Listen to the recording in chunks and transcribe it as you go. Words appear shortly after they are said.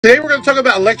Today we're going to talk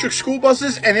about electric school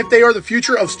buses and if they are the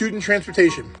future of student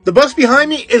transportation. The bus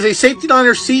behind me is a Safety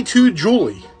Liner C2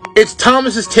 Julie. It's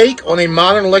Thomas's take on a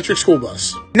modern electric school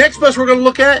bus. Next bus we're going to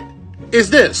look at is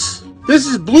this. This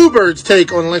is Bluebird's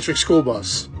take on electric school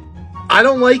bus. I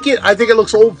don't like it. I think it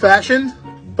looks old-fashioned,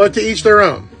 but to each their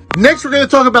own. Next we're going to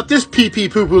talk about this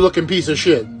pee-pee-poo-poo looking piece of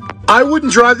shit. I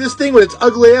wouldn't drive this thing with its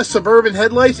ugly-ass Suburban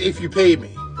headlights if you paid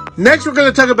me. Next we're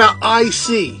going to talk about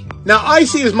IC. Now,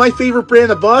 IC is my favorite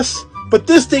brand of bus, but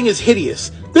this thing is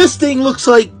hideous. This thing looks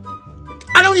like...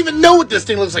 I don't even know what this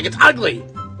thing looks like. It's ugly.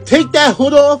 Take that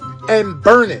hood off and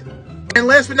burn it. And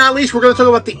last but not least, we're going to talk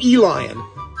about the E-Lion.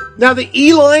 Now, the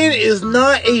E-Lion is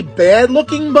not a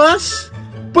bad-looking bus,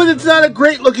 but it's not a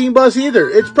great-looking bus either.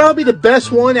 It's probably the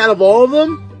best one out of all of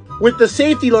them, with the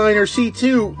Safety Liner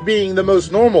C2 being the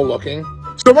most normal-looking.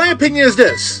 So my opinion is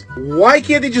this. Why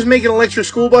can't they just make an electric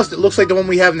school bus that looks like the one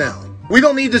we have now? We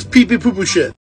don't need this pee-pee-poo-poo shit.